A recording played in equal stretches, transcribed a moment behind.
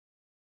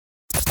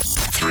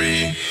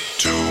3,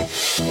 2,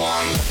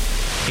 1.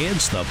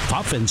 It's the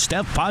Puff and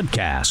Steph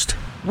podcast.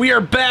 We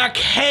are back.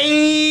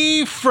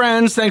 Hey,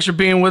 friends. Thanks for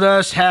being with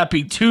us.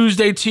 Happy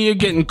Tuesday to you.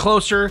 Getting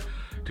closer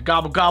to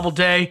Gobble Gobble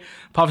Day.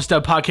 Puff and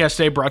Steph podcast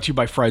today brought to you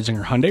by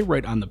Freisinger Hyundai.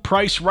 Right on the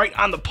price, right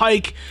on the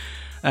pike.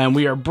 And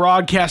we are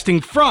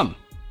broadcasting from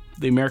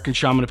the American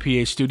Shaman of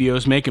PA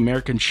studios. Make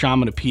American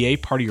Shaman of PA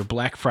part of your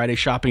Black Friday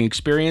shopping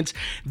experience.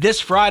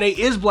 This Friday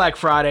is Black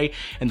Friday,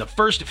 and the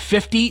first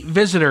 50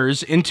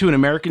 visitors into an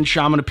American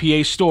Shaman of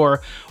PA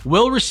store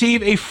will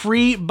receive a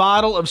free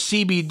bottle of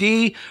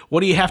CBD. What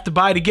do you have to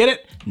buy to get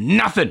it?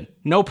 Nothing.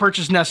 No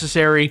purchase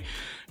necessary.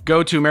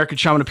 Go to American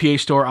Shaman of PA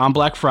store on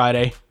Black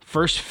Friday.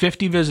 First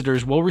 50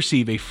 visitors will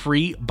receive a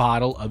free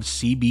bottle of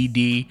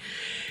CBD.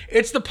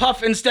 It's the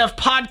Puff and Steph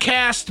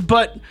podcast,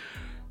 but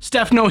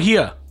Steph no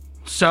here.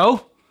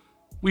 So,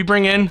 we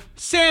bring in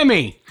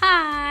Sami.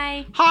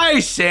 Hi. Hi,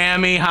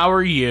 Sami. How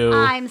are you?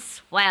 I'm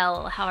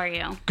swell. How are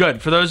you?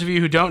 Good. For those of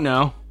you who don't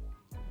know,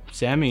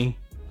 Sami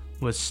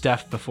was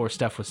Steph before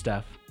Steph was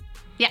Steph.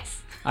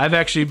 Yes. I've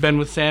actually been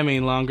with Sami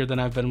longer than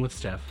I've been with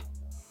Steph.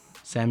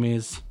 Sami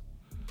is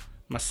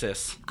my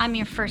sis. I'm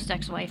your first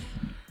ex-wife.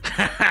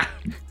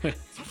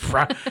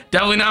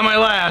 Definitely not my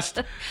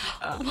last.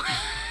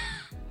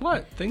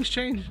 What? Things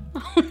change.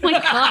 Oh my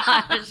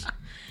gosh.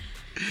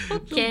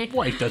 Okay. My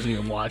wife doesn't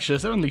even watch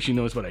this. I don't think she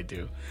knows what I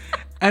do.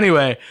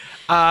 Anyway,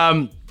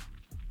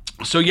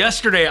 so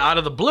yesterday, out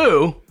of the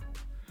blue,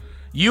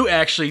 you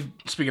actually,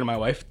 speaking of my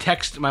wife,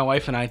 text my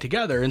wife and I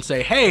together and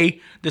say,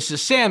 hey, this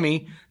is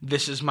Sami.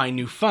 This is my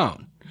new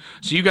phone.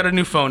 So you got a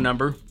new phone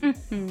number.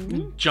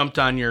 Mm-hmm. Jumped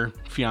on your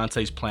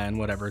fiance's plan,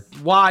 whatever.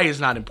 Why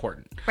is not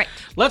important. Right.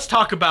 Let's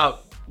talk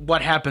about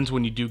what happens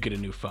when you do get a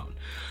new phone.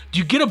 Do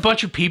you get a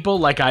bunch of people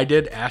like I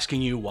did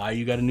asking you why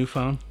you got a new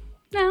phone?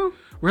 No.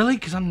 Really?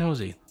 Because I'm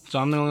nosy. So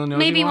I'm the only nosy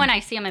Maybe one? when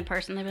I see them in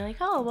person, they'll be like,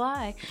 oh,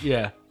 why?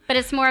 Yeah. But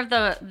it's more of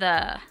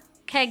the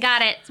okay,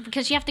 got it.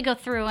 Because you have to go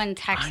through and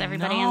text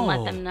everybody and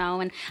let them know.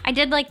 And I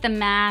did like the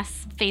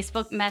mass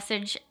Facebook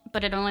message,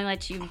 but it only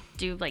lets you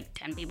do like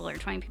 10 people or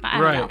 20 people. I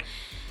don't know.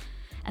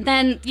 And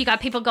then you got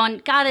people going,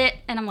 got it.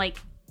 And I'm like,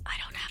 I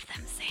don't have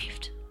them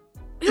saved.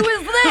 Who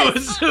is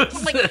this?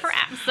 I'm like,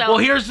 crap. So. Well,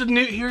 here's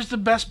the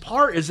best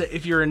part is that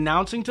if you're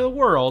announcing to the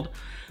world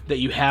that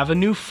you have a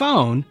new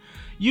phone,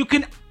 you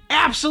can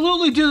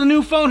absolutely do the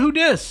new phone who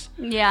dis.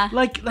 Yeah.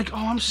 Like oh,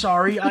 I'm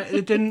sorry.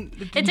 It didn't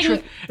go in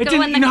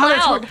the you know cloud.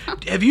 How that's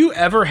work? Have you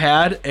ever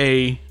had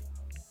a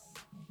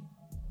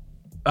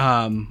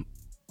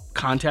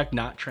contact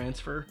not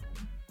transfer?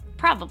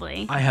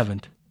 Probably. I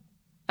haven't.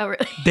 Oh,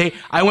 really?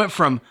 I went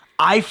from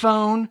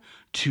iPhone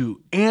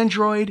to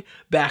Android,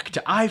 back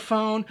to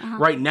iPhone. Uh-huh.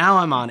 Right now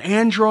I'm on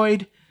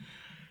Android.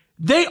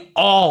 They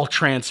all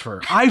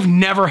transfer. I've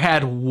never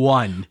had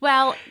one.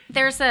 Well,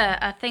 there's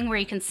a thing where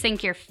you can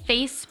sync your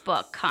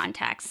Facebook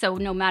contacts. So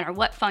no matter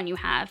what phone you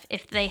have,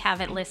 if they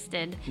have it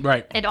listed,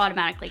 right, it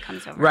automatically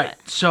comes over. Right.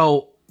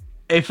 So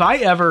if I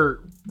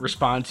ever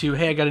respond to,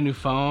 hey, I got a new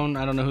phone,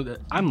 I don't know who that,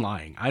 I'm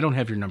lying. I don't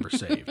have your number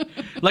saved.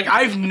 Like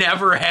I've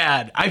never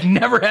had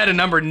a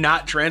number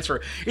not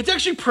transfer. It's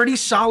actually pretty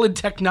solid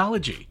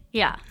technology.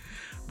 Yeah.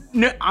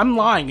 No, I'm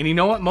lying. And you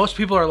know what? Most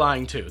people are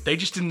lying too. They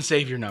just didn't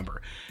save your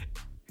number.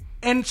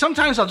 And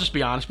sometimes I'll just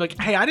be honest, like,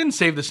 hey, I didn't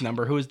save this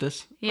number. Who is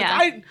this? Yeah.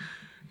 Like,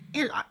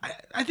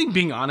 I think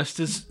being honest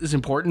is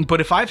important.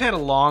 But if I've had a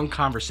long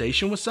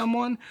conversation with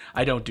someone,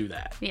 I don't do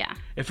that. Yeah.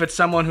 If it's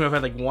someone who I've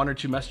had like one or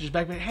two messages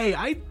back, like, hey,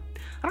 I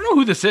don't know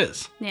who this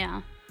is.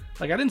 Yeah.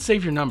 Like, I didn't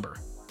save your number.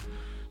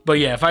 But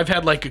yeah, if I've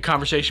had like a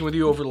conversation with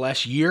you over the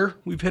last year,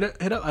 we've hit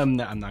up. I'm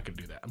not going to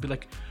do that. I'll be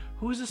like,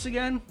 who is this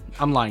again?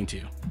 I'm lying to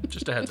you.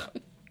 Just a heads up.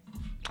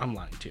 I'm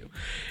lying to you.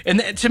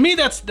 And to me,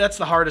 that's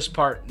the hardest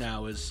part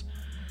now is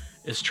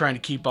trying to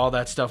keep all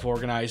that stuff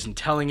organized and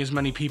telling as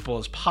many people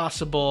as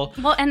possible.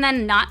 Well, and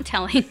then not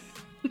telling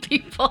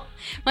people.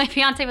 My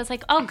fiance was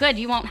like, oh, good,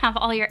 you won't have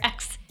all your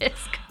exes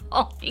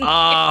calling.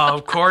 Oh,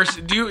 of course.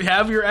 Do you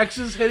have your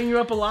exes hitting you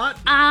up a lot?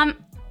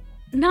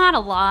 Not a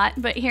lot,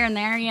 but here and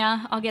there,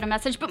 yeah, I'll get a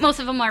message. But most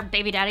of them are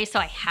baby daddies, so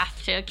I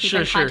have to keep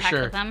in contact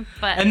with them.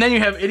 But and then you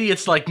have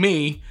idiots like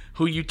me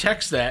who you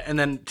text that, and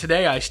then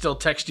today I still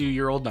text you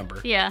your old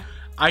number. Yeah.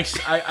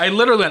 I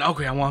literally went,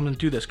 okay, I want them to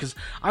do this because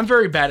I'm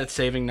very bad at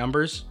saving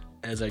numbers,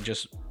 as I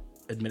just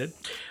admitted.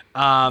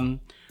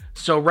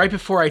 So right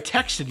before I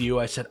texted you,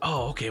 I said,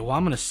 oh, okay, well,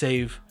 I'm going to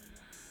save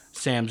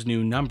Sam's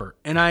new number.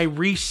 And I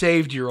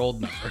resaved your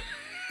old number.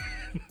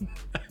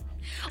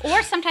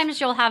 Or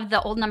sometimes you'll have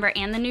the old number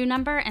and the new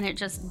number, and it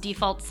just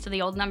defaults to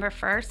the old number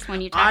first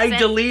when you text I it.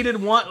 deleted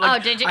one.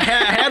 Like, oh, did you? I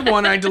had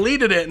one, I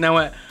deleted it, and I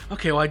went,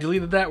 okay, well, I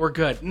deleted that, we're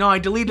good. No, I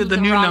deleted the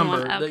new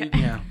number. Okay.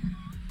 Yeah.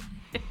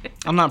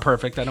 I'm not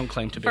perfect. I don't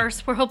claim to be.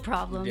 First world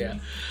problem. Yeah.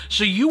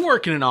 So you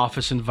work in an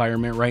office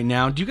environment right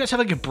now. Do you guys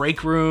have like a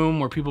break room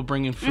where people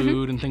bring in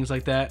food and things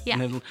like that? Yeah.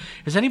 And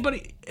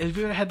have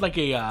you ever had like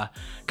a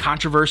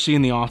controversy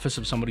in the office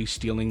of somebody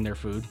stealing their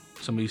food?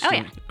 Somebody's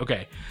stealing. Oh, yeah.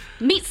 Okay.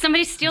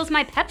 Somebody steals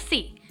my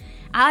Pepsi.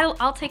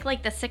 I'll take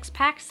like the 6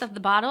 packs of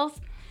the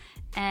bottles,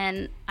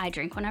 And I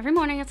drink one every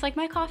morning. It's like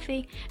my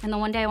coffee. And the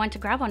one day I went to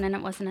grab one and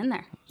it wasn't in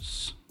there.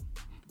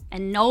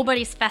 And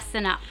nobody's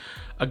fessing up.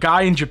 A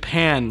guy in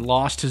Japan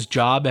lost his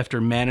job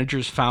after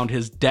managers found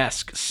his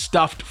desk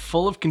stuffed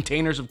full of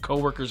containers of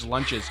coworkers'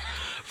 lunches.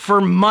 For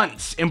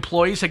months,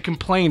 employees had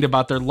complained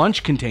about their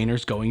lunch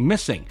containers going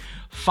missing.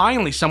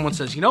 Finally, someone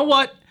says, you know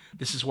what?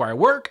 This is where I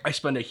work. I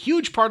spend a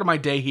huge part of my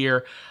day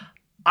here.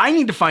 I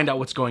need to find out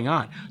what's going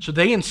on. So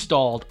they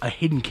installed a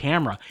hidden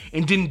camera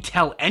and didn't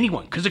tell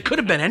anyone, because it could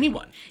have been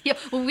anyone. Yeah,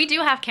 well, we do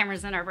have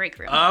cameras in our break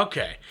room.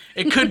 Okay.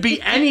 It could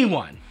be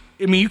anyone.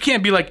 I mean, you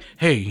can't be like,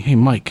 hey,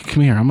 Mike,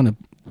 come here. I'm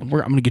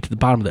gonna get to the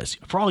bottom of this.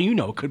 For all you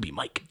know, it could be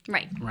Mike.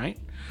 Right?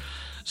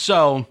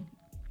 So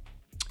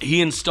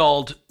he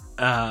installed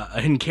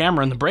a hidden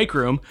camera in the break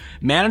room.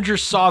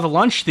 Managers saw the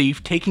lunch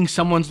thief taking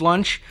someone's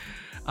lunch.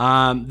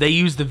 They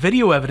used the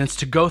video evidence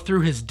to go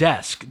through his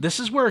desk. This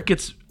is where it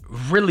gets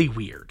really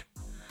weird.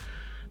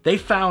 They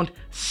found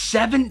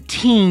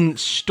 17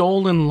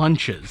 stolen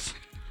lunches,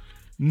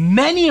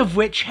 many of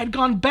which had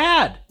gone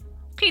bad.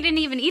 He didn't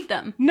even eat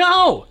them.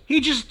 No, he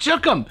just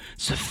took them.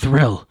 It's a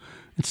thrill.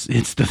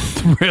 It's the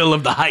thrill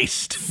of the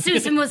heist.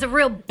 Susan was a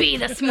real bee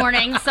this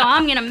morning, so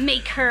I'm going to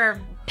make her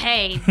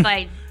pay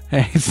by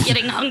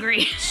getting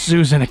hungry.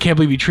 Susan, I can't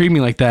believe you treat me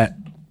like that.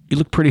 You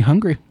look pretty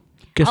hungry.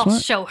 Guess I'll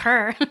what? show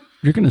her.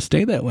 You're going to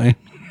stay that way.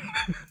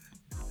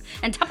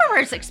 And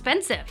Tupperware is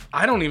expensive.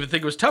 I don't even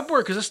think it was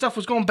Tupperware because this stuff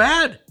was going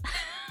bad.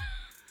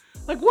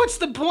 Like, what's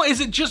the point? Is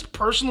it just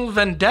personal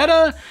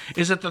vendetta?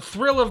 Is it the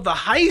thrill of the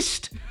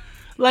heist?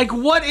 Like,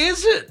 what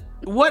is it?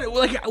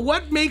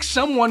 What makes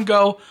someone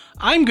go,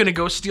 I'm going to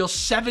go steal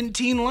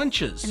 17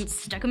 lunches? And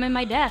stuck them in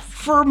my desk.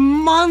 For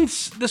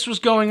months, this was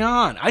going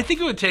on. I think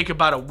it would take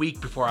about a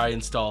week before I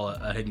install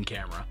a hidden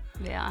camera.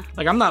 Yeah.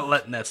 Like, I'm not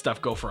letting that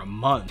stuff go for a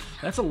month.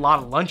 That's a lot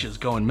of lunches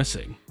going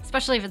missing.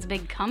 Especially if it's a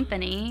big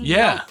company.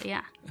 Yeah.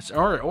 Yeah.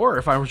 Or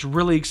if I was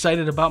really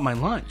excited about my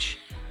lunch.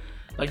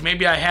 Like,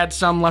 maybe I had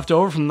some left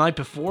over from the night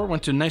before,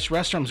 went to a nice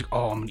restaurant, I was like,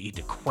 oh, I'm going to eat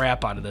the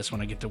crap out of this when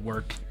I get to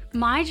work.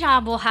 My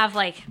job will have,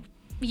 like,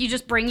 you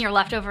just bring your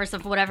leftovers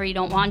of whatever you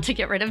don't want to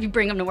get rid of. You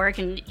bring them to work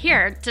and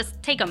here,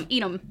 just take them, eat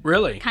them.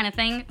 Really? Kind of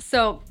thing.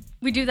 So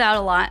we do that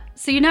a lot.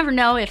 So you never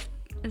know if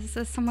is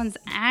this someone's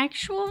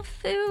actual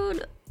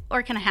food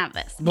or can I have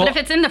this? Well, but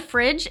if it's in the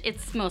fridge,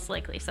 it's most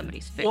likely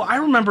somebody's food. Well, I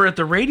remember at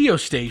the radio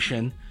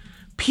station,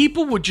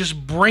 people would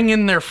just bring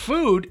in their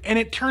food and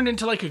it turned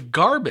into like a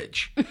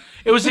garbage.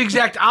 It was the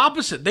exact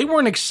opposite. They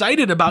weren't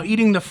excited about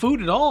eating the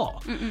food at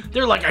all.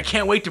 They're like, I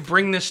can't wait to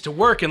bring this to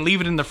work and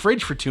leave it in the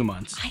fridge for 2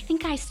 months. I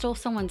think I stole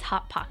someone's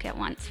Hot Pocket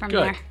once from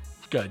there.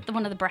 Good.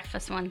 One of the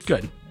breakfast ones.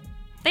 Good.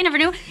 They never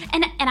knew.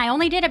 And I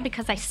only did it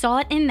because I saw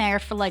it in there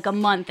for like a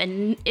month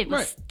and it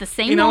was the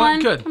same You know one.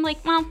 what? Good. I'm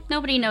like, well,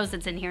 nobody knows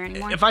it's in here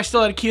anymore. If I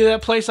still had a key to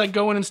that place, I'd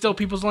go in and steal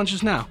people's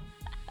lunches now.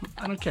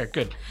 I don't care.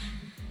 Good.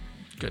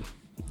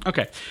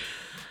 Okay.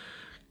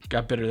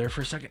 Got bitter there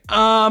for a second.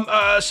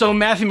 So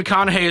Matthew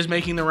McConaughey is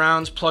making the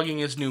rounds, plugging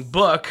his new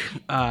book.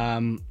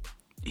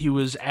 He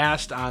was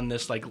asked on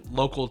this like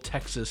local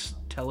Texas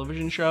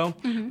television show,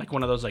 like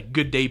one of those like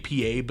Good Day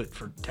PA, but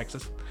for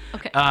Texas.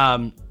 Okay.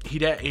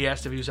 He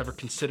asked if he was ever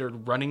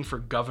considered running for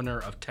governor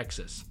of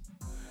Texas.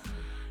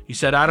 He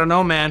said, I don't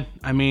know, man.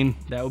 I mean,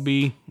 that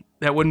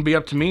wouldn't be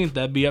up to me.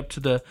 That'd be up to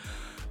the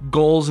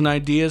goals and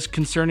ideas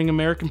concerning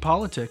American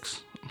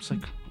politics. It's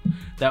like,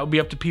 that would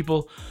be up to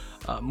people,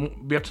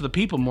 be up to the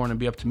people more than it'd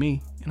be up to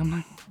me. And I'm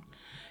like,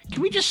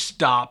 can we just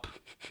stop?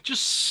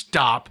 Just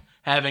stop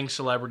having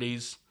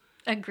celebrities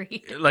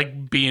Agreed.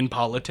 like be in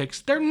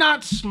politics. They're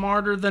not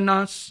smarter than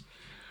us.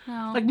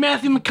 No. Like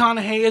Matthew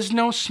McConaughey is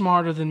no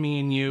smarter than me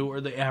and you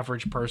or the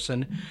average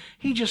person.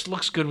 He just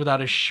looks good without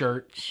his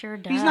shirt. Sure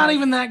does. He's not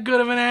even that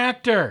good of an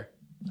actor.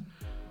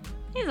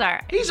 He's all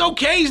right. He's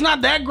okay. He's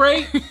not that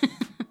great.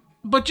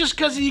 But just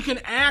because he can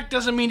act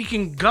doesn't mean he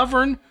can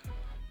govern.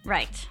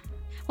 Right.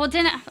 Well,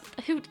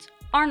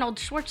 Arnold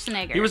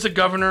Schwarzenegger. He was the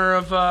governor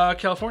of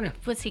California.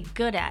 Was he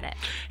good at it?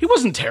 He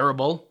wasn't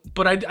terrible,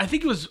 but I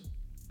think it was,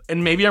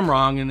 and maybe I'm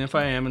wrong, and if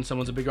I am and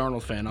someone's a big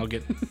Arnold fan, I'll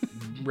get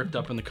ripped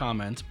up in the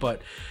comments,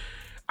 but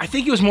I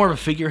think he was more of a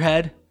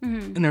figurehead,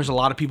 and there's a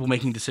lot of people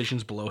making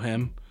decisions below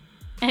him.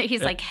 And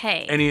he's like,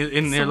 hey. And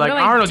they're so like, what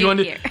do Arnold, do you want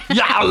to? here?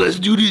 Yeah, let's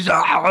do this.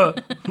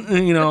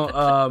 You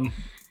know,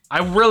 I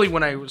really,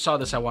 when I saw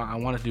this, I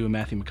want to do a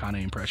Matthew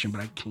McConaughey impression,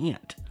 but I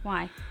can't.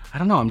 Why? I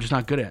don't know. I'm just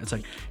not good at it. It's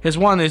like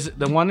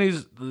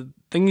the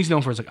thing he's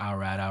known for is like, all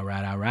right.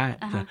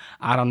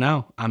 I don't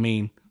know. I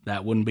mean,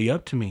 that wouldn't be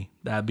up to me.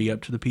 That'd be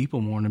up to the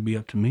people more than it'd be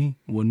up to me,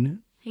 wouldn't it?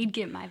 He'd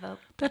get my vote.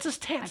 That's a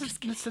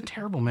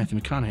terrible Matthew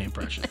McConaughey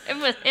impression. It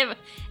was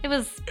subpar. It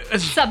was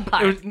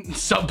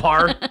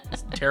subpar.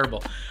 It's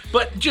terrible.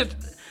 But just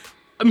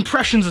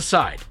impressions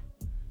aside,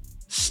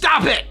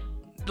 stop it.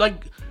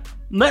 Like,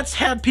 let's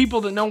have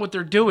people that know what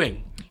they're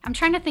doing. I'm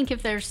trying to think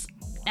if there's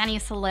any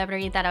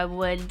celebrity that I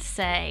would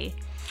say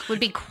would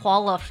be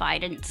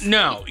qualified.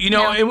 No,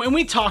 and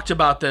we talked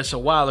about this a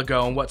while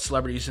ago and what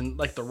celebrities, and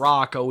like The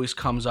Rock always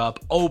comes up.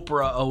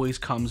 Oprah always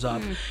comes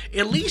up.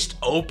 At least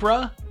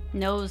Oprah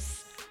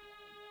knows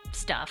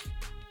stuff.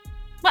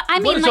 Well, I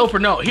mean, what does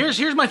Oprah know?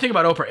 Here's my thing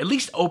about Oprah. At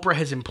least Oprah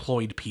has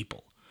employed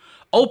people.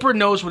 Oprah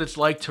knows what it's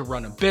like to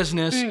run a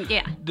business.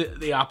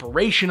 The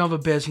operation of a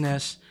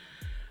business.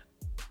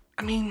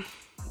 I mean,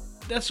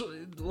 that's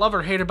love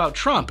or hate about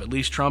Trump. At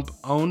least Trump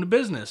owned a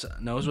business,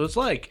 knows what it's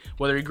like.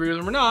 Whether you agree with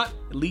him or not,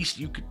 at least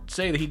you could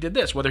say that he did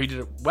this. Whether he did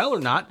it well or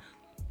not,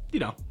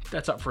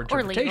 that's up for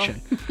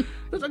interpretation.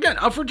 That's, again,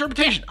 up for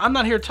interpretation. I'm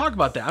not here to talk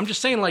about that. I'm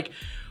just saying, like,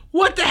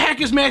 what the heck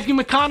has Matthew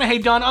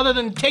McConaughey done other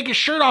than take his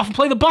shirt off and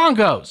play the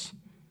bongos?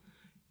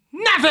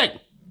 Nothing.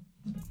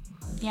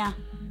 Yeah.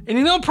 And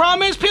you know the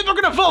problem is? People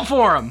are going to vote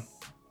for him.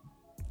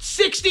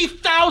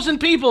 60,000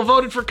 people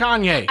voted for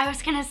Kanye. I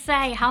was going to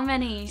say, how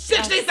many?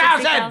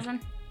 60,000!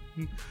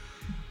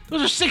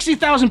 Those are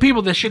 60,000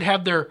 people that should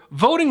have their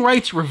voting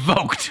rights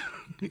revoked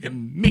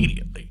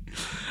immediately.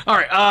 All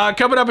right,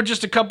 coming up in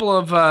just a couple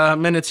of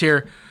minutes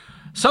here.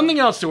 Something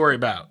else to worry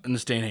about in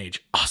this day and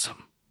age.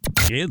 Awesome.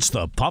 It's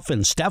the Puff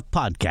and Steph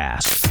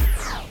Podcast.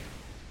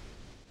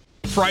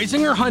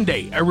 Freisinger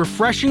Hyundai, a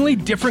refreshingly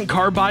different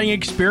car buying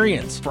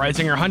experience.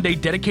 Freisinger Hyundai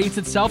dedicates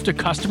itself to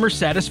customer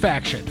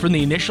satisfaction. From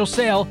the initial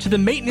sale to the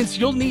maintenance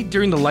you'll need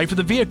during the life of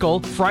the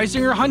vehicle,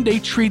 Freisinger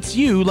Hyundai treats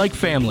you like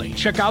family.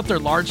 Check out their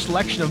large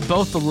selection of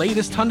both the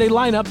latest Hyundai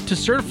lineup to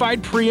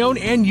certified pre-owned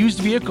and used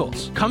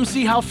vehicles. Come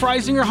see how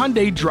Freisinger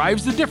Hyundai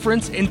drives the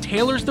difference and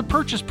tailors the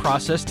purchase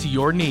process to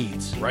your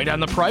needs. Right on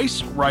the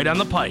price, right on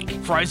the pike.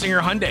 Freisinger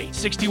Hyundai,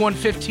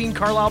 6115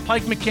 Carlisle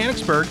Pike,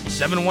 Mechanicsburg,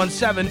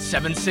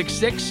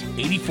 717-766-8422.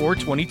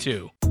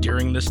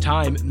 During this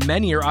time,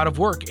 many are out of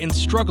work and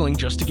struggling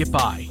just to get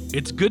by.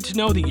 It's good to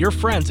know that your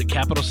friends at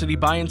Capital City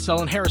Buy and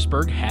Sell in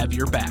Harrisburg have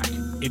your back.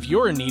 If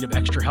you're in need of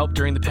extra help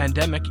during the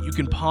pandemic, you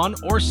can pawn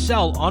or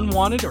sell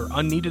unwanted or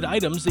unneeded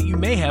items that you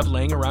may have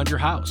laying around your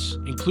house,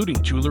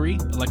 including jewelry,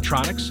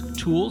 electronics,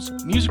 tools,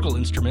 musical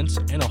instruments,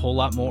 and a whole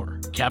lot more.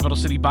 Capital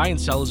City Buy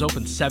and Sell is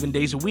open 7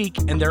 days a week,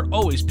 and they're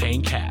always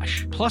paying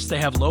cash. Plus, they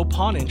have low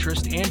pawn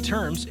interest and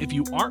terms if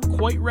you aren't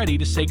quite ready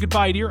to say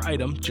goodbye to your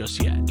item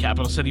just yet.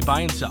 Capital City Buy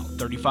and Sell,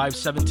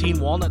 3517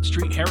 Walnut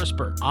Street,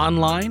 Harrisburg.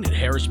 Online at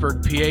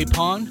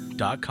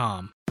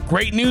harrisburgpapawn.com.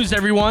 Great news,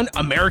 everyone!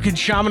 American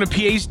Shaman of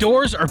PA's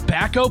doors are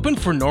back open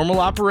for normal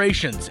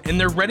operations, and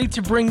they're ready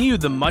to bring you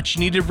the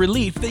much-needed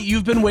relief that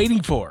you've been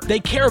waiting for. They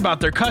care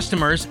about their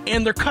customers,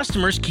 and their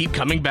customers keep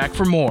coming back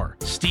for more.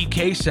 Steve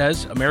K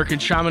says, American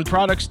Shaman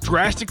products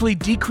drastically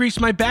decrease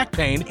my back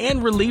pain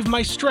and relieve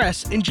my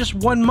stress in just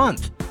 1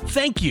 month.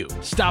 Thank you.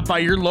 Stop by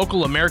your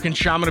local American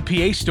Shaman of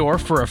PA store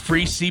for a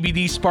free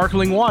CBD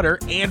sparkling water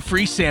and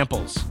free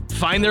samples.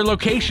 Find their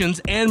locations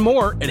and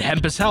more at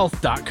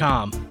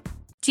hempushealth.com.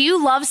 Do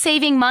you love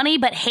saving money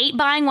but hate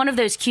buying one of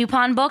those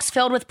coupon books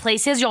filled with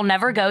places you'll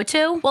never go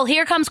to? Well,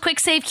 here comes Quick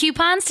Save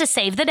Coupons to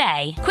save the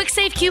day. Quick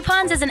Save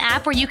Coupons is an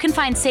app where you can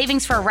find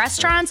savings for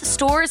restaurants,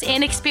 stores,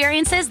 and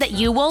experiences that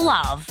you will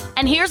love.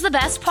 And here's the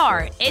best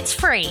part. It's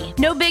free.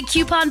 No big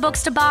coupon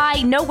books to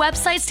buy, no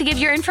websites to give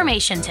your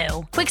information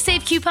to. Quick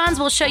Save Coupons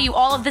will show you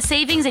all of the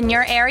savings in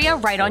your area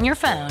right on your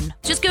phone.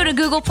 Just go to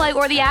Google Play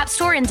or the App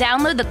Store and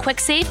download the Quick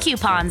Save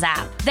Coupons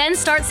app. Then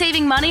start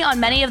saving money on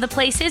many of the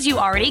places you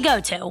already go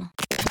to.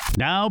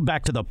 Now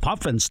back to the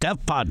Puff and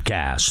Steph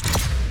Podcast.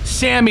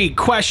 Sami,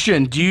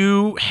 question. Do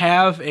you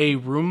have a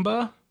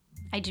Roomba?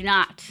 I do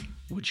not.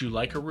 Would you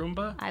like a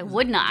Roomba? I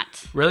would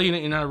not. Really?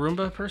 You're not a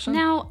Roomba person?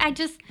 No,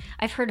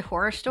 I've heard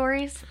horror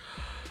stories.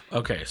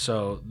 Okay,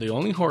 so the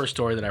only horror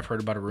story that I've heard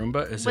about a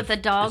Roomba is with the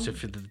dog. Is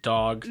if the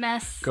dog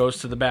mess goes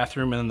to the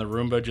bathroom and then the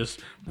Roomba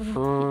just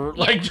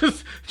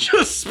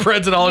just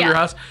spreads it all in your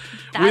house.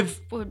 That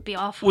would be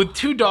awful. With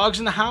 2 dogs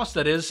in the house,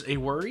 that is a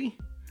worry.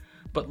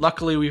 But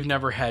luckily, we've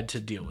never had to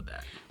deal with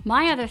that.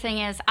 My other thing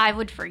is I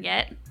would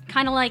forget.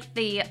 Kind of like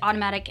the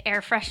automatic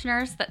air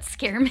fresheners that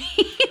scare me.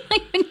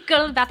 Like when you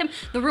go to the bathroom,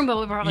 the Roomba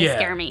would probably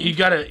scare me. You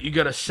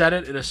gotta set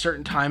it at a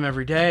certain time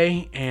every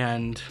day,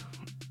 and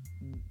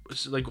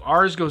like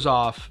ours goes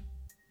off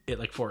at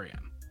like 4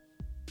 a.m.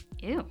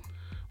 Ew.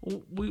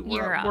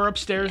 We're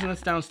upstairs and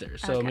it's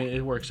downstairs, so okay. I mean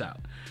it works out.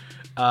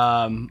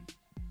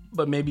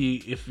 But maybe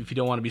if you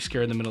don't want to be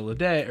scared in the middle of the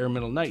day or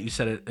middle of the night, you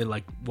set it at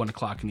like 1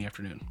 o'clock in the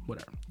afternoon,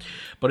 whatever.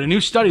 But a new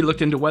study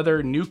looked into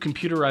whether new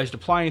computerized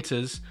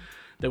appliances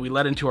that we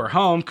let into our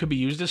home could be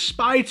used as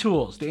spy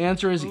tools. The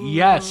answer is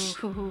yes.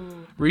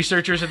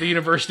 Researchers at the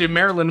University of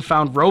Maryland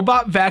found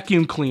robot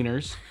vacuum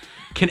cleaners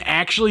can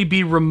actually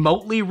be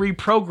remotely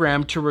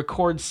reprogrammed to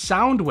record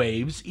sound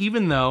waves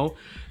even though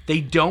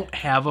they don't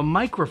have a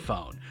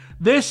microphone.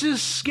 This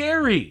is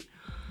scary.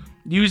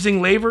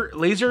 Using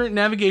laser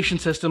navigation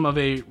system of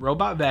a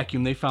robot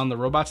vacuum, they found the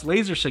robot's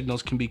laser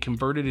signals can be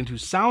converted into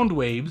sound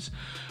waves.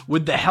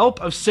 With the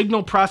help of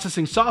signal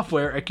processing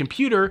software, a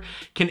computer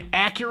can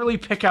accurately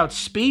pick out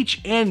speech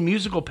and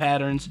musical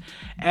patterns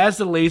as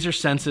the laser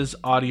senses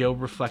audio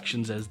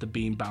reflections as the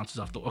beam bounces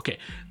off the... Okay,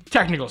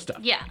 technical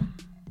stuff. Yeah.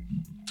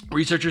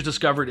 Researchers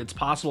discovered it's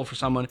possible for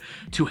someone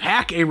to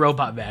hack a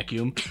robot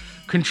vacuum,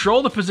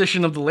 control the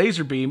position of the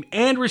laser beam,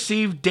 and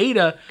receive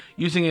data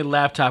using a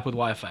laptop with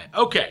Wi-Fi.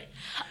 Okay.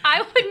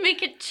 I would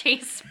make it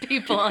chase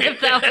people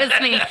if that was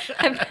me.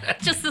 I'm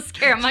just to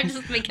scare them. I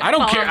just make it I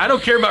don't follow care. them. I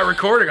don't care about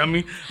recording. I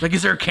mean, like,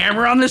 is there a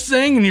camera on this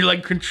thing? And you're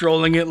like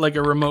controlling it like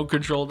a remote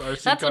controlled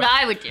RC That's car. what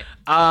I would do.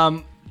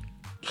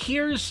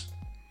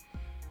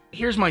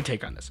 Here's my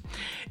take on this.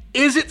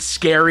 Is it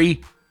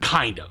scary?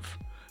 Kind of.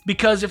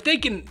 Because if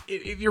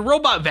your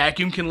robot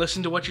vacuum can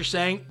listen to what you're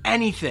saying,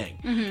 anything.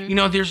 Mm-hmm. You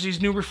know, there's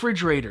these new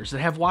refrigerators that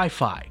have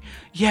Wi-Fi.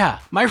 Yeah,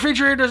 my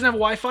refrigerator doesn't have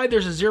Wi-Fi.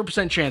 There's a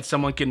 0% chance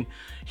someone can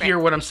hear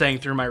what I'm saying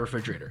through my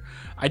refrigerator.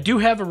 I do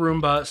have a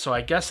Roomba, so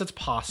I guess it's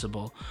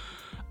possible.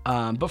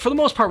 But for the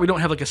most part, we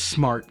don't have like a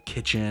smart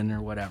kitchen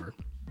or whatever.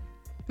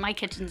 My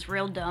kitchen's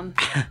real dumb.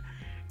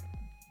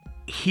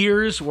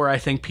 Here's where I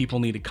think people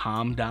need to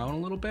calm down a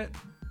little bit.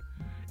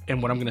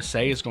 And what I'm going to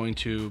say is going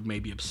to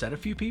maybe upset a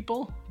few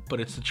people,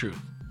 but it's the truth.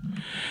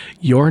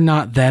 You're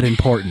not that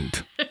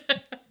important.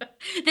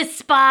 The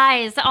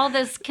spies, all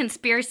those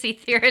conspiracy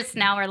theorists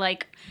now are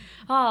like,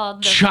 oh,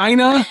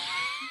 China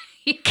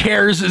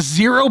cares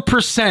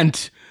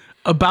 0%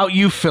 about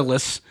you,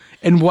 Phyllis,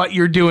 and what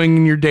you're doing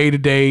in your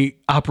day-to-day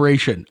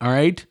operation, all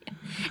right?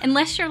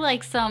 unless you're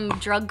like some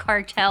drug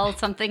cartel,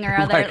 something or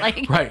other.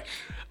 Right.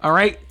 All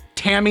right,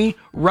 Tammy,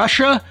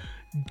 Russia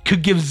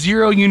could give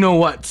zero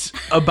you-know-whats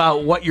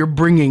about what you're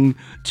bringing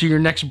to your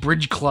next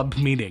bridge club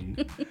meeting.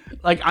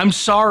 Like, I'm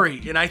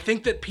sorry. And I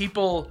think that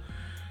people...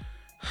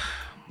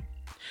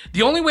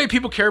 The only way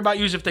people care about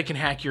you is if they can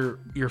hack your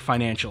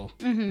financial...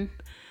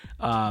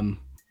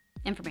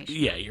 information.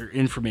 Yeah, your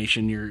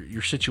information,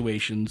 your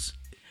situations.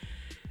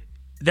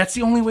 That's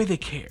the only way they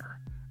care.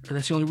 Or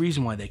that's the only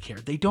reason why they care.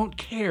 They don't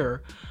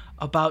care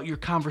about your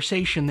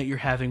conversation that you're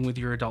having with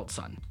your adult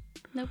son.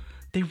 Nope.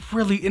 They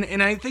really...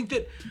 And I think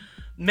that...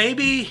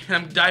 Maybe, and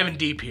I'm diving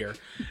deep here,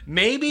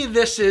 maybe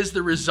this is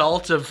the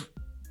result of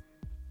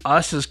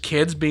us as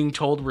kids being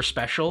told we're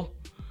special,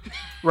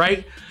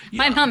 right?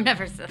 My mom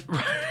never said.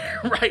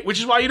 Right, which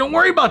is why you don't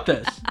worry about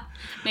this.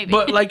 Maybe.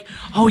 But like,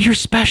 oh, you're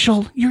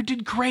special. You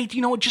did great.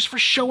 You know what? Just for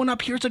showing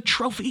up, here's a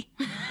trophy.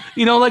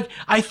 You know, like,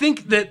 I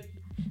think that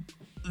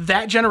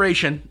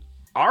generation,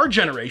 our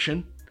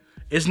generation,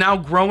 is now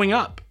growing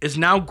up, is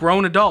now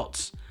grown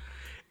adults.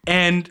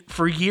 And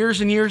for years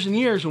and years and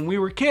years, when we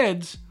were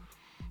kids...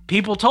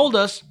 People told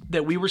us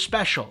that we were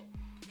special.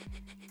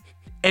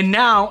 And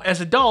now, as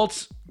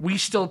adults, we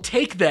still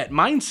take that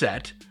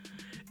mindset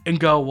and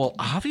go, well,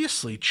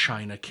 obviously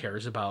China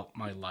cares about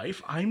my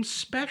life. I'm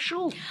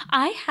special.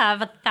 I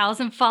have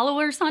 1,000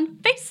 followers on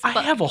Facebook.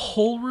 I have a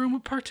whole room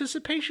of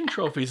participation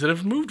trophies that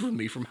have moved with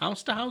me from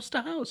house to house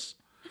to house.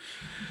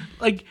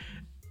 Like,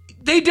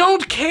 they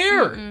don't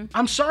care. Mm-mm.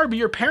 I'm sorry, but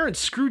your parents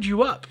screwed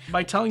you up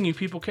by telling you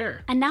people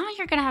care. And now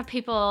you're going to have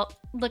people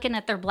looking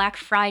at their Black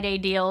Friday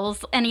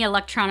deals, any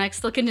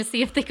electronics, looking to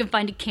see if they can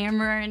find a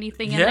camera or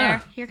anything in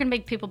there. You're going to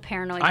make people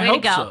paranoid. I Way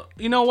hope to go. So.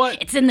 You know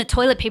what? It's in the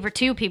toilet paper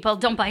too, people.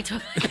 Don't buy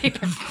toilet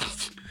paper.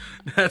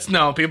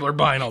 People are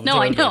buying all the No,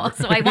 I toilet know.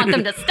 paper. So I want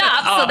them to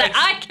stop so that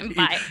I can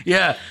buy it.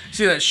 Yeah.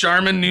 See that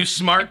Charmin new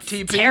smart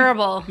TP?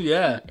 Terrible.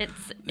 Yeah.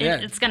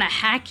 It's going to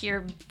hack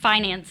your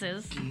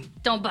finances.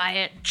 Don't buy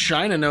it.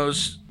 China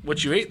knows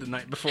what you ate the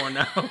night before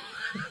now.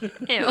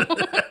 Ew.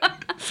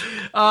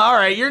 All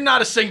right, you're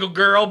not a single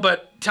girl,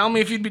 but tell me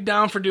if you'd be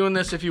down for doing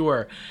this if you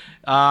were.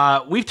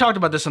 We've talked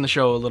about this on the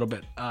show a little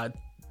bit.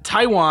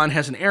 Taiwan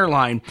has an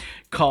airline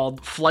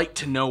called Flight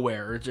to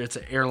Nowhere. It's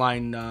an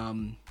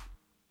airline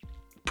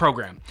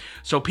program.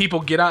 So people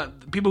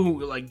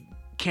who like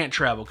can't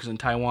travel, because in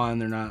Taiwan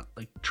they're not,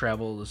 like,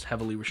 travel is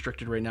heavily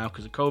restricted right now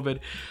because of COVID.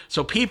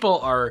 So people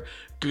are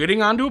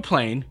getting onto a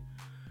plane.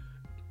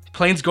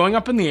 Plane's going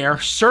up in the air,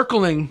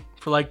 circling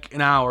for like an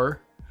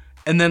hour,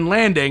 and then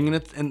landing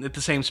and at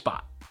the same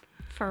spot.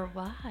 For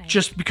why?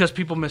 Just because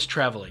people miss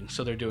traveling,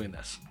 so they're doing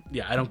this.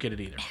 Yeah, I don't get it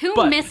either.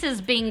 Who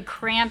misses being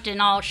cramped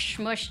and all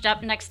smushed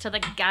up next to the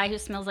guy who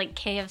smells like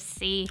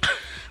KFC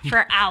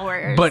for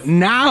hours? But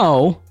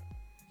now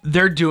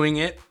they're doing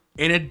it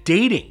in a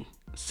dating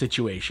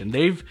situation.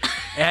 They've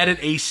added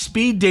a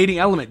speed dating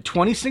element.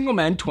 20 single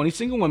men, 20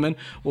 single women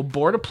will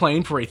board a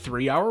plane for a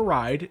 3-hour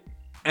ride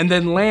and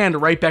then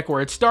land right back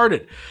where it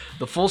started.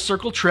 The full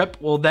circle trip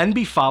will then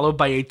be followed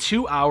by a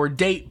 2-hour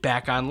date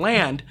back on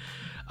land.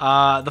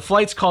 The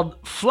flight's called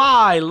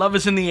Fly, Love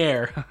is in the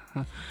Air.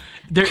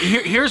 This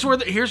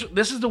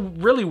is the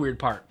really weird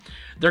part.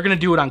 They're going to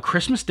do it on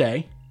Christmas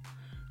Day,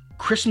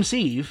 Christmas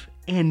Eve,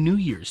 and New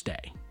Year's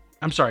Day.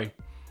 I'm sorry.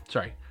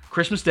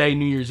 Christmas Day,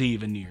 New Year's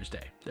Eve, and New Year's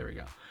Day. There we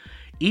go.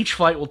 Each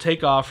flight will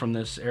take off from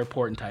this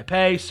airport in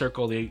Taipei,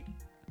 circle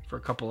for a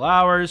couple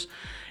hours.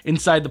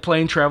 Inside the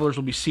plane, travelers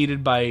will be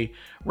seated by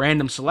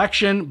random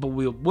selection, but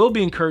will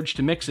be encouraged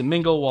to mix and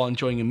mingle while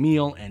enjoying a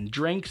meal and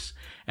drinks.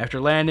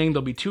 After landing,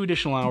 there'll be 2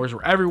 additional hours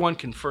where everyone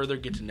can further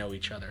get to know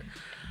each other.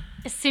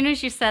 As soon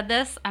as you said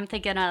this, I'm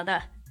thinking of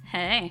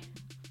hey,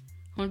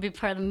 want to be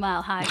part of the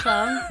Mile High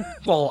Club?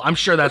 Well, I'm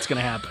sure that's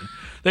going to happen.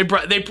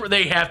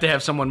 They have to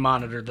have someone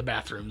monitor the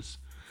bathrooms.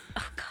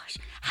 Oh gosh,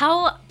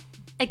 how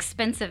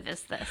expensive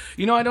is this?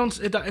 You know,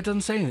 it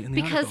doesn't say it in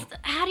the Because article.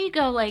 how do you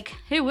go like,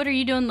 hey, what are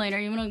you doing later?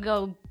 You want to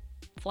go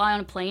fly on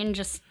a plane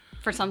just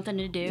for something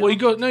to do? Well, you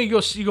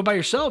go by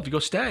yourself. You go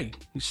stay.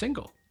 You're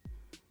single.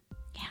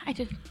 Yeah, I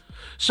do.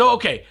 So,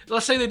 okay,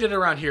 let's say they did it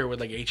around here with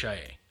like HIA,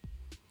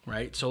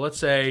 right? So let's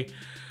say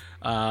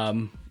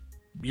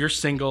you're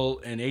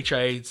single and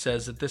HIA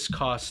says that this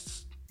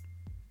costs,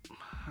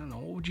 I don't know,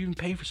 what would you even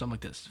pay for something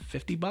like this?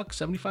 $50,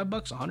 $75,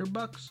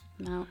 $100?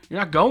 No. You're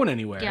not going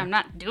anywhere. Yeah, I'm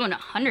not doing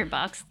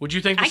 $100. Would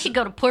you think I could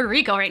go to Puerto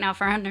Rico right now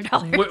for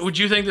 $100. Would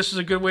you think this is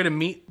a good way to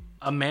meet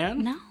a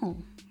man? No.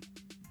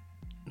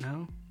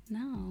 No?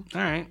 No.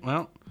 All right,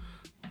 well,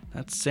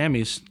 that's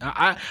Sammy's.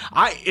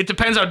 It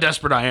depends how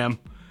desperate I am.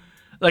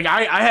 Like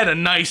I had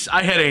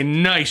a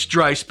nice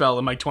dry spell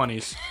in my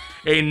 20s.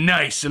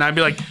 And I'd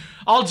be like,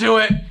 I'll do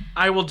it.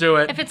 I will do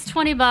it. If it's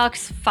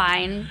 $20,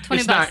 fine. $20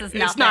 is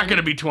nothing. It's not going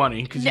to be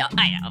 20. No,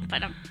 I know,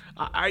 but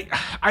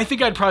I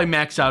think I'd probably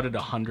max out at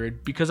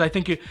 100 because I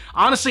think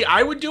honestly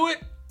I would do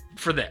it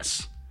for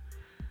this.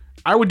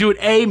 I would do it.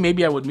 A,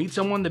 maybe I would meet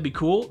someone that'd be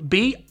cool.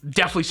 B,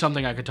 definitely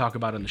something I could talk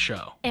about in the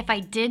show. if I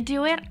did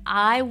do it,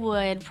 I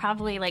would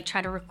probably like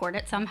try to record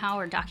it somehow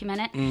or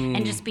document it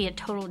and just be a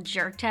total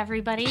jerk to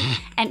everybody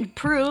and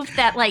prove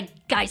that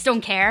like guys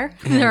don't care.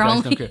 They're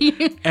Guys only don't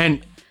care.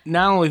 And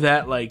not only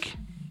that, like,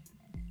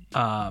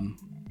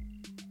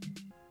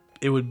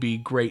 it would be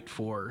great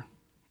for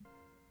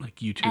like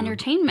YouTube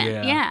entertainment.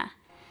 Yeah.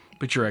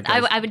 But you're right.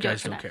 Guys, I would do it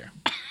guys for don't that.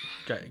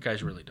 care.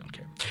 Guys really don't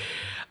care.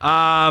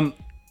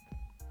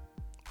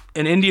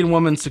 An Indian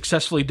woman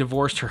successfully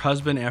divorced her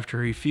husband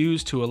after he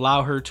refused to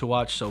allow her to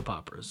watch soap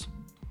operas.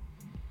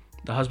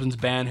 The husband's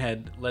ban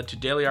had led to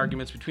daily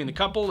arguments between the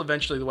couple.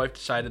 Eventually, the wife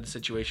decided the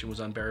situation was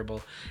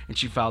unbearable, and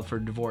she filed for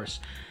divorce.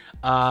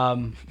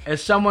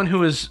 As someone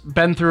who has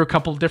been through a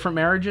couple different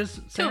marriages,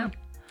 Sam,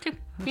 Two.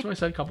 that's what I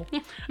said, couple.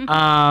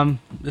 Yeah.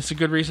 This is a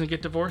good reason to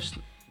get divorced?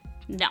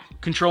 No.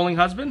 Controlling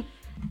husband?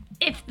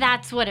 If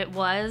that's what it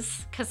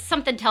was, because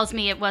something tells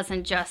me it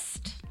wasn't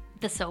just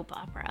the soap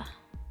opera.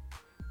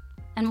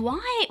 And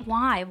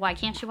why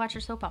can't she watch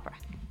her soap opera?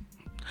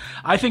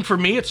 I think for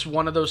me, it's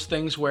one of those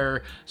things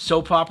where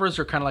soap operas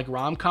are kind of like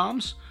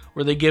rom-coms,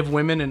 where they give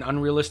women an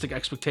unrealistic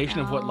expectation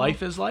of what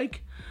life is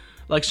like.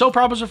 Like, soap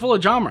operas are full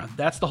of genre.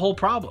 That's the whole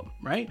problem,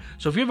 right?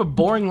 So if you have a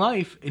boring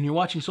life and you're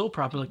watching soap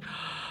opera, like,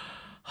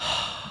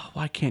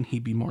 why can't he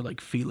be more like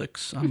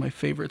Felix on my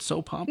favorite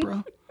soap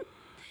opera?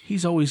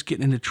 He's always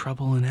getting into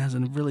trouble and has a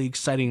really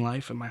exciting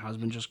life, and my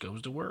husband just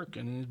goes to work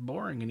and he's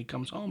boring, and he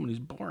comes home and he's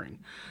boring.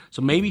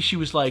 So maybe she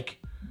was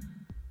like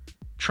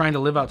trying to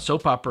live out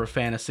soap opera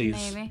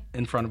fantasies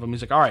in front of him.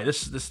 He's like, all right,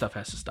 this stuff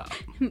has to stop.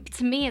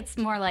 To me, it's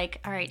more like,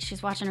 all right,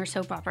 she's watching her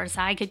soap opera, so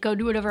I could go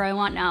do whatever I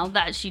want now.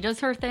 That she does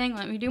her thing,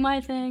 let me do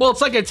my thing. Well,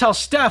 it's like I tell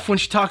Steph when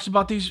she talks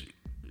about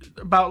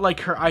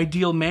like her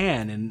ideal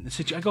man, and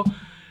I go,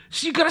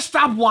 so you gotta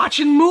stop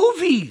watching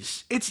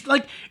movies. It's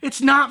like,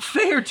 it's not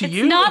fair to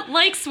you. It's not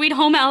like Sweet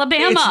Home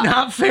Alabama. It's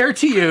not fair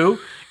to you.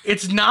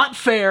 It's not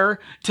fair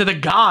to the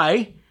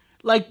guy.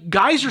 Like,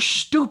 guys are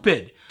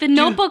stupid. The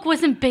Notebook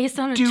wasn't based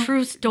on a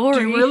true story.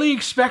 Do you really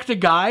expect a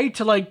guy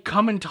to like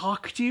come and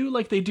talk to you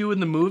like they do in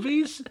the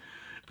movies?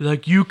 Be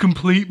like, you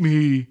complete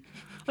me.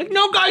 Like,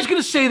 no guy's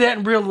gonna say that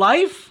in real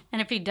life.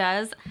 And if he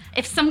does,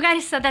 if some guy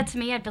said that to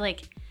me, I'd be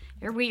like,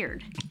 you're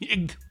weird.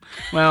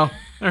 Well,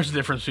 there's a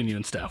difference between you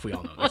and Steph. We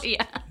all know this. Well,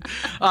 yeah.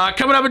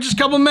 Coming up in just a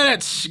couple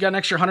minutes, you got an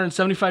extra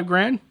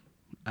 $175,000.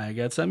 I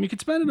got something you can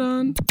spend it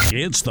on.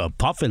 It's the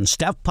Puff and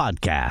Steph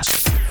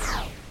Podcast.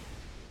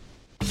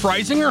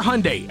 Freisinger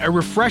Hyundai, a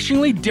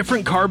refreshingly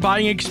different car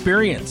buying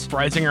experience.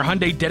 Freisinger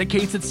Hyundai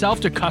dedicates itself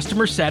to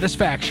customer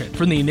satisfaction.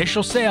 From the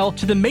initial sale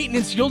to the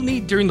maintenance you'll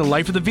need during the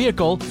life of the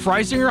vehicle,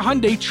 Freisinger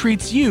Hyundai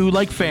treats you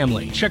like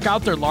family. Check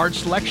out their large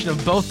selection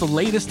of both the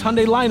latest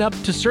Hyundai lineup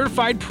to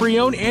certified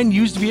pre-owned and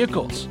used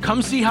vehicles.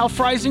 Come see how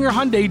Freisinger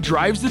Hyundai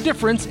drives the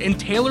difference and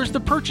tailors the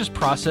purchase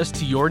process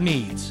to your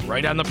needs.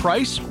 Right on the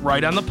price,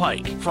 right on the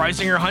pike.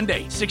 Freisinger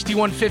Hyundai,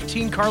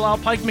 6115 Carlisle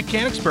Pike,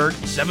 Mechanicsburg,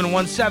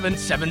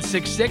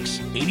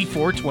 717-766-8422.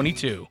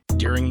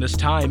 During this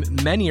time,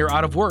 many are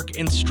out of work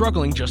and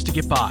struggling just to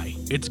get by.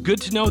 It's good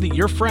to know that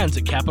your friends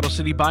at Capital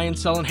City Buy and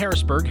Sell in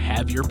Harrisburg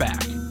have your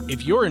back.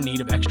 If you're in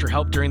need of extra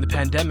help during the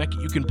pandemic,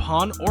 you can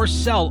pawn or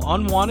sell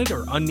unwanted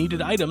or unneeded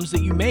items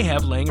that you may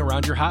have laying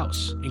around your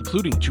house,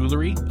 including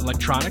jewelry,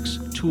 electronics,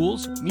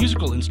 tools,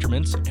 musical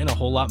instruments, and a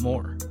whole lot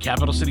more.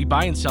 Capital City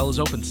Buy and Sell is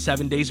open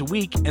 7 days a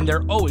week, and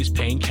they're always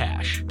paying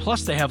cash.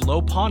 Plus, they have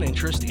low pawn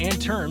interest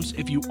and terms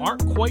if you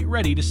aren't quite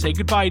ready to say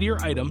goodbye to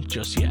your item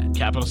just yet.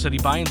 Capital City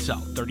Buy and Sell,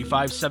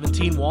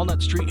 3517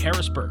 Walnut Street,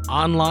 Harrisburg.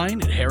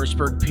 Online at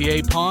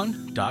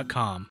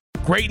harrisburgpapawn.com.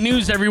 Great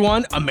news,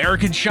 everyone!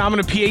 American Shaman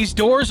of PA's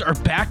doors are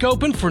back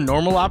open for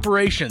normal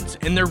operations,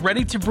 and they're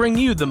ready to bring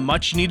you the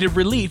much-needed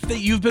relief that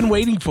you've been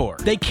waiting for.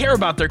 They care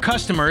about their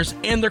customers,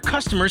 and their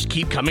customers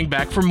keep coming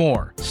back for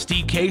more.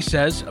 Steve K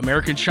says,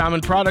 American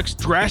Shaman products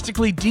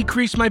drastically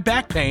decrease my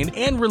back pain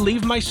and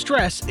relieve my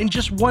stress in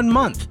just 1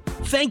 month.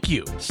 Thank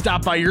you.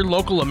 Stop by your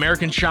local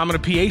American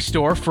Shaman PA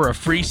store for a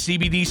free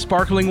CBD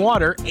sparkling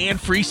water and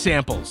free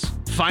samples.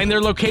 Find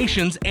their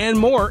locations and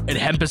more at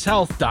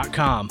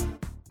hempushealth.com.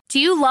 Do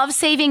you love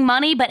saving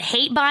money but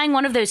hate buying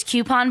one of those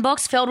coupon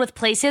books filled with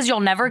places you'll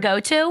never go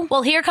to?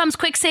 Well, here comes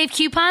Quick Save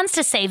Coupons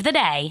to save the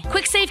day.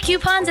 Quick Save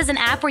Coupons is an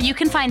app where you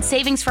can find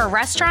savings for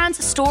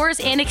restaurants,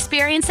 stores, and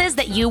experiences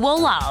that you will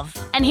love.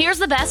 And here's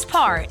the best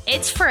part.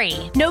 It's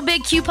free. No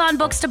big coupon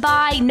books to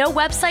buy, no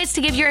websites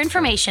to give your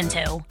information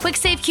to. Quick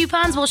Save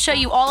Coupons will show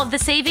you all of the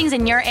savings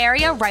in your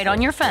area right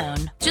on your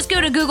phone. Just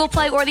go to Google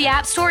Play or the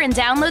App Store and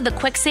download the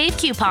Quick Save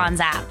Coupons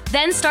app.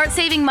 Then start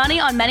saving money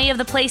on many of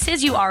the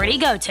places you already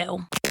go to.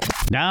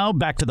 Now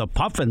back to the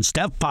Puff and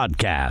Steph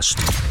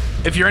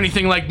podcast. If you're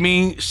anything like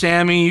me,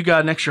 Sammy, you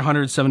got an extra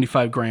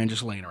 $175,000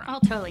 just laying around. Oh,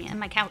 totally. And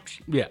my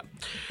couch. Yeah.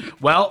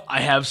 Well,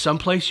 I have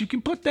someplace you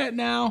can put that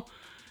now.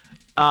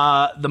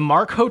 The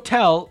Mark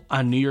Hotel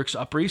on New York's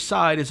Upper East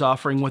Side is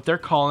offering what they're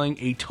calling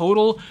a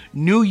total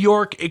New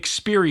York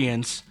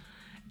experience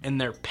in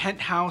their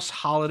penthouse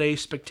holiday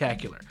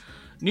spectacular.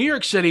 New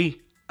York City,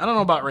 I don't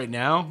know about right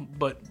now,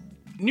 but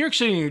New York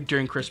City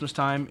during Christmas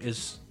time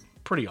is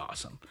pretty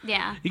awesome.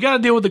 Yeah. You got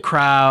to deal with the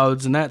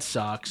crowds, and that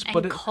sucks.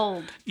 And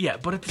cold. Yeah,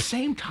 but at the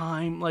same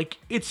time, like,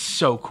 it's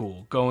so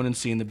cool going and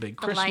seeing the big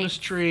Christmas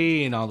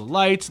tree and all the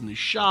lights and the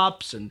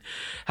shops and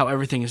how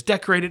everything is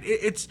decorated.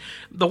 It's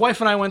the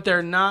wife and I went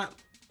there not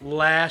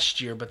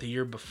last year, but the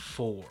year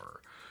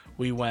before.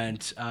 We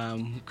went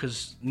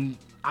because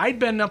I'd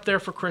been up there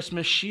for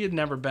Christmas. She had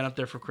never been up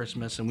there for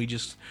Christmas, and we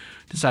just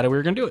decided we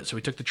were going to do it. So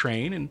we took the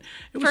train, and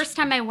it was... First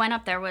time I went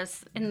up there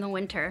was in the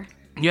winter.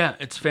 Yeah,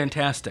 it's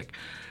fantastic.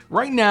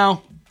 Right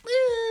now,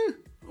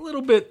 a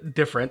little bit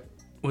different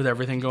with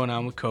everything going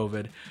on with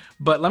COVID.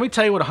 But let me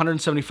tell you what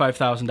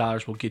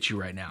 $175,000 will get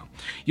you right now.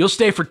 You'll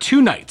stay for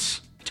 2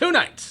 nights. 2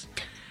 nights.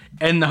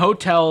 And the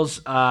hotel's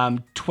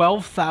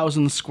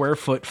 12,000 square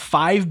foot,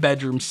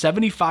 5-bedroom,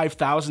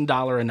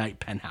 $75,000 a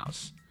night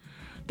penthouse.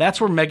 That's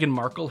where Meghan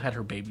Markle had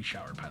her baby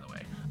shower, by the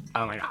way.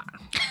 Oh my God.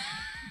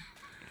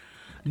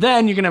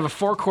 Then you're going to have a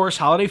 4-course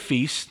holiday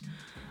feast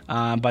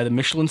by the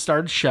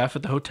Michelin-starred chef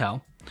at the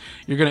hotel.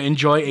 You're going to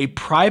enjoy a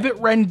private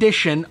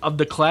rendition of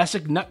the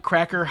classic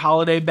Nutcracker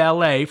Holiday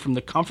Ballet from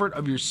the comfort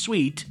of your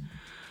suite,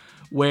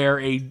 where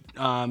a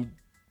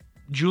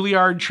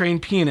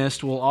Juilliard-trained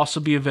pianist will also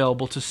be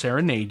available to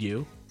serenade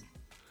you.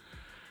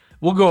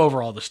 We'll go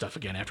over all this stuff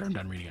again after I'm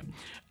done reading it.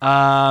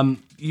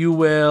 You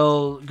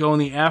will go on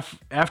the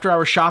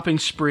after-hour shopping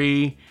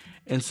spree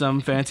in some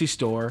fancy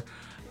store.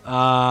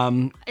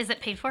 Is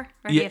it paid for?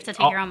 Or do you have to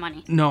take your own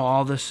money? No,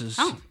 all this is...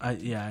 Oh.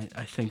 I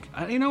think...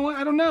 you know what?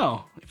 I don't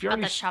know. If you're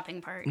About the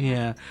shopping part.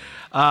 Yeah.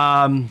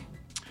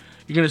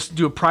 You're going to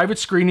do a private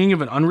screening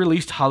of an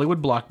unreleased Hollywood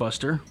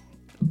blockbuster.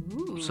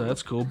 Ooh. So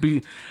that's cool.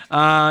 You're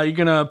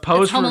going to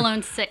pose it's Home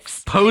Alone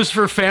 6. Pose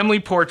for family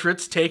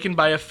portraits taken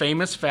by a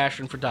famous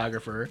fashion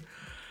photographer.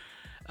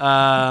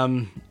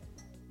 You're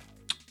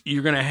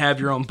going to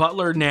have your own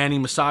butler, nanny,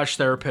 massage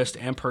therapist,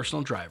 and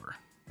personal driver.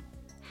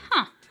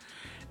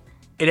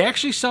 It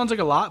actually sounds like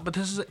a lot, but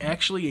this is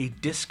actually a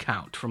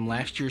discount from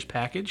last year's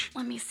package.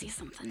 Let me see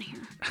something here.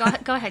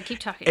 Go ahead, keep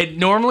talking.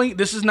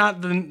 This is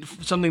not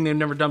something they've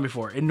never done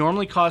before. It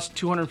normally costs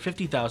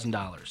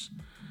 $250,000.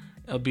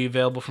 It'll be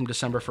available from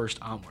December 1st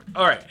onward.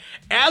 All right.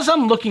 As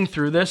I'm looking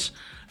through this,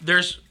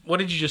 what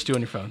did you just do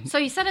on your phone? So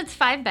you said it's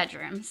 5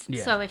 bedrooms.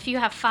 Yeah. So if you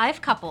have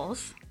 5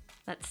 couples,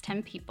 that's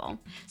 10 people.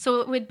 So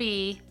it would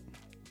be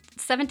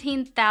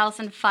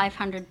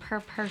 $17,500 per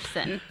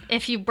person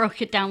if you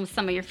broke it down with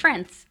some of your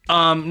friends.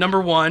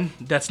 Number one,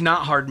 that's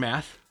not hard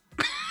math.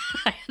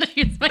 I had to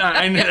use my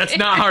that's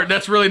not hard.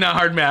 That's really not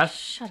hard math.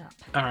 Shut up.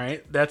 All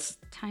right, that's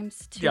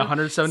times 2. Yeah,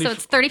 170. So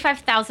it's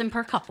 $35,000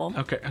 per couple.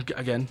 Okay,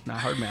 again, not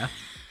hard math.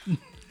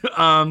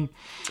 Oh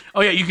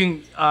yeah, you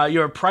can. You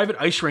have a private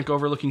ice rink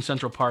overlooking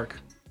Central Park.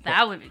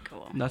 That would be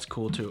cool. That's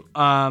cool too.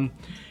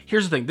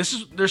 Here's the thing.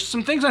 There's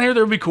some things on here that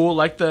would be cool,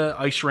 like the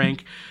ice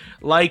rink,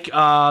 like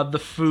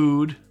the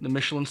food, the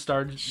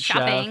Michelin-starred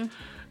chef.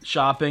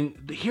 Shopping.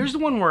 Here's the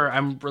one where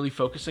I'm really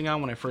focusing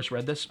on when I first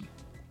read this.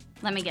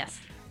 Let me guess.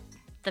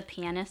 The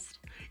pianist.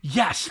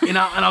 Yes, and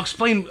I'll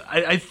explain.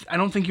 I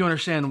don't think you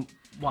understand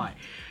why.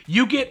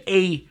 You get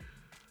a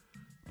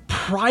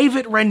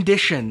private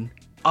rendition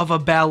of a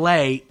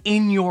ballet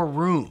in your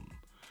room.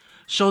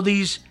 So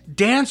these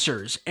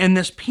dancers and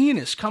this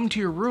pianist come to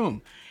your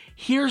room.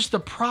 Here's the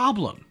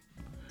problem.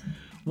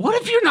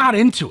 What if you're not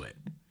into it?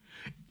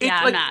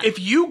 I'm not. If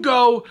you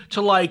go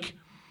to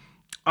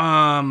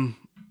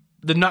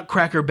the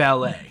Nutcracker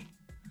Ballet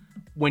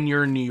when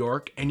you're in New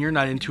York and you're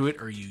not into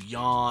it, or you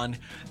yawn,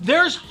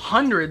 there's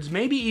hundreds,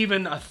 maybe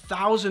even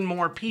 1,000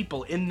 more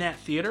people in that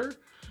theater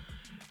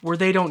where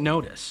they don't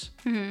notice.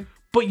 Mm-hmm.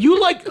 But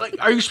you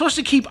are you supposed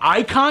to keep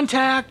eye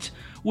contact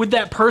with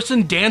that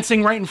person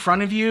dancing right in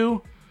front of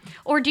you?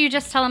 Or do you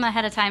just tell them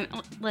ahead of time,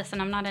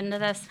 listen, I'm not into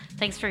this.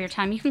 Thanks for your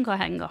time. You can go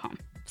ahead and go home.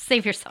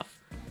 Save yourself.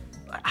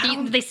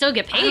 They still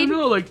get paid. I don't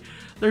know,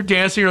 they're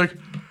dancing, you're like,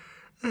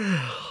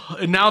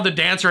 And now the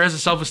dancer has a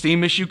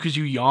self-esteem issue because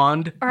you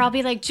yawned. Or I'll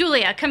be like,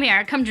 Julia, come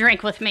here, come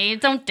drink with me.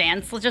 Don't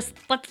dance. Let's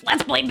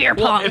play beer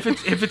pong. Well,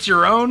 if it's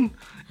your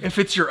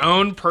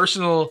own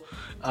personal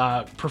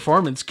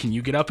performance, can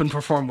you get up and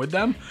perform with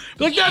them?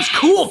 Be like, that's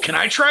cool. Can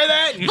I try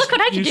that? And Look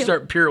what I can do. You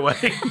start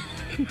pirouetting.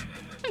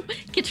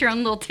 Get your own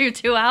little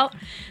tutu out.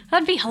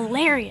 That'd be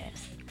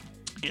hilarious.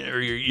 Or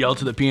you yell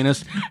to the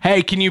pianist,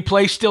 hey, can you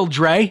play Still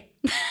Dre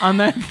on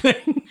that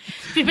thing?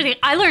 People think,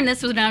 I learned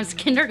this when I was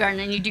kindergarten,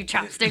 and you do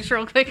chopsticks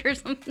real quick or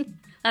something.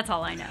 That's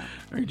all I know.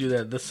 Or you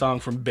do the song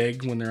from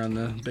Big when they're on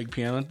the big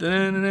piano.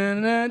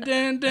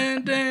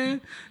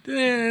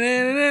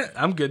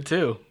 I'm good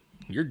too.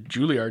 You're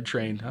Juilliard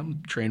trained.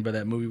 I'm trained by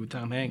that movie with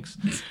Tom Hanks.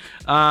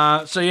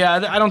 So yeah,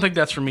 I don't think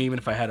that's for me, even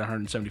if I had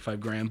 175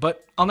 grand.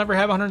 But I'll never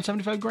have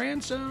 175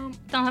 grand, so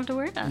Don't have to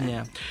worry about it.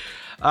 yeah.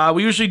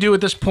 We usually do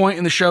at this point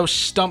in the show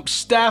Stump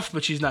Steph,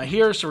 but she's not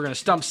here, so we're going to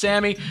stump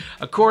Sammy.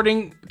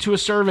 According to a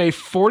survey,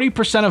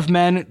 40% of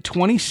men,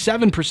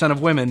 27%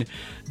 of women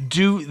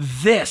do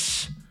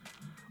this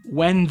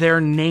when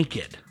they're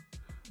naked.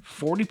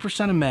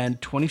 40% of men,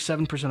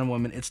 27% of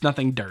women. It's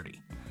nothing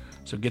dirty.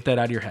 So get that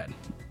out of your head.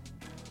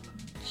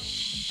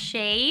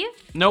 Shave?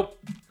 Nope.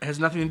 It has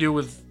nothing to do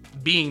with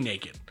being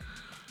naked.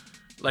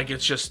 Like,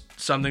 it's just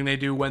something they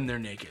do when they're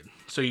naked.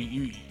 So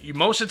you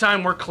most of the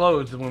time we're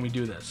clothed when we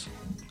do this.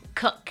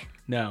 Cook.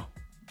 No.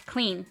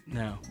 Clean.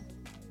 No.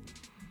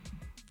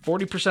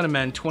 40% of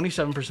men,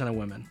 27% of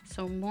women.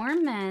 So more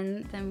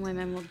men than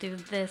women will do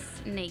this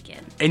naked.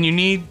 And you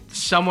need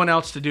someone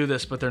else to do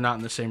this, but they're not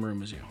in the same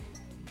room as you.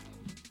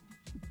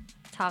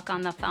 Talk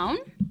on the phone?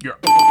 You're...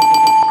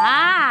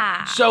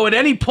 Ah. So at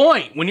any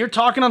point, when you're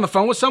talking on the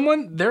phone with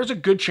someone, there's a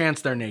good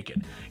chance they're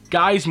naked.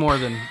 Guys more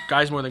than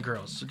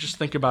girls. So just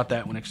think about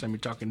that when next time you're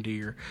talking to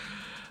your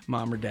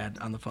mom or dad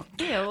on the phone.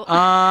 Ew.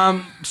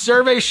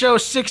 Survey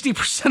shows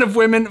 60% of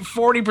women,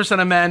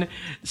 40% of men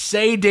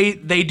say they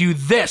do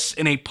this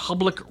in a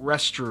public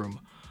restroom.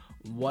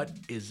 What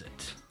is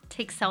it?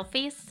 Take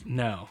selfies?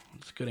 No.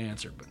 It's a good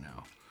answer, but no.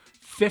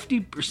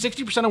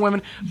 60% of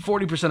women,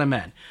 40% of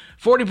men.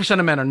 40%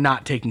 of men are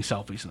not taking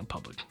selfies in a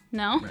public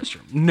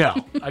restroom. No.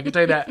 I can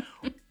tell you that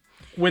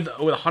with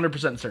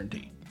 100%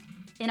 certainty.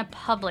 In a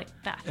public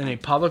bathroom. In a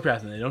public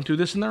bathroom. They don't do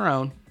this in their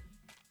own.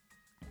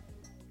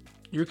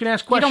 You can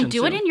ask questions.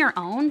 You don't do it in your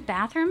own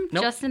bathroom?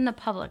 Nope. Just in the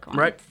public one?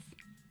 Right.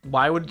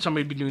 Why would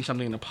somebody be doing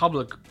something in the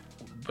public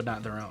but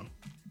not their own?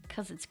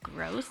 Because it's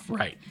gross.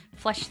 Right.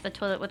 Flush the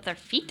toilet with their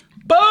feet.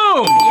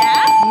 Boom!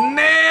 Yeah?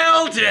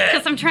 Nailed it!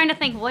 Because I'm trying to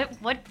think,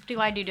 what do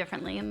I do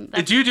differently? And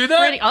Did you do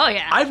that? oh,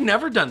 yeah. I've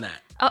never done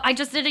that. Oh, I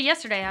just did it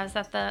yesterday. I was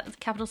at the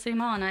Capital City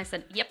Mall, and I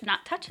said, yep,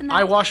 not touching that.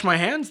 I wash my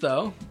hands,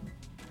 though.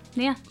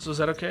 Yeah. So is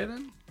that okay,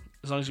 then?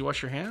 As long as you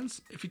wash your hands?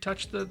 If you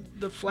touch the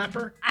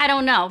flapper? I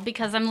don't know,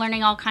 because I'm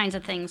learning all kinds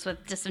of things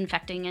with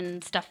disinfecting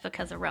and stuff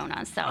because of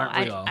Rona. So Aren't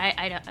we all?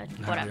 I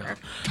don't, whatever.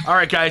 All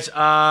right, guys.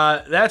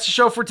 That's the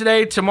show for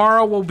today.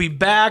 Tomorrow we'll be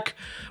back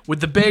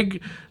with the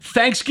big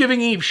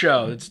Thanksgiving Eve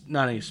show. It's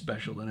not any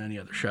special than any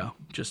other show.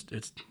 Just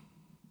it's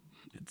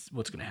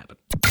what's going to happen.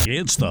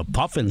 It's the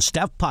Puff and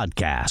Steph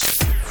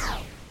Podcast.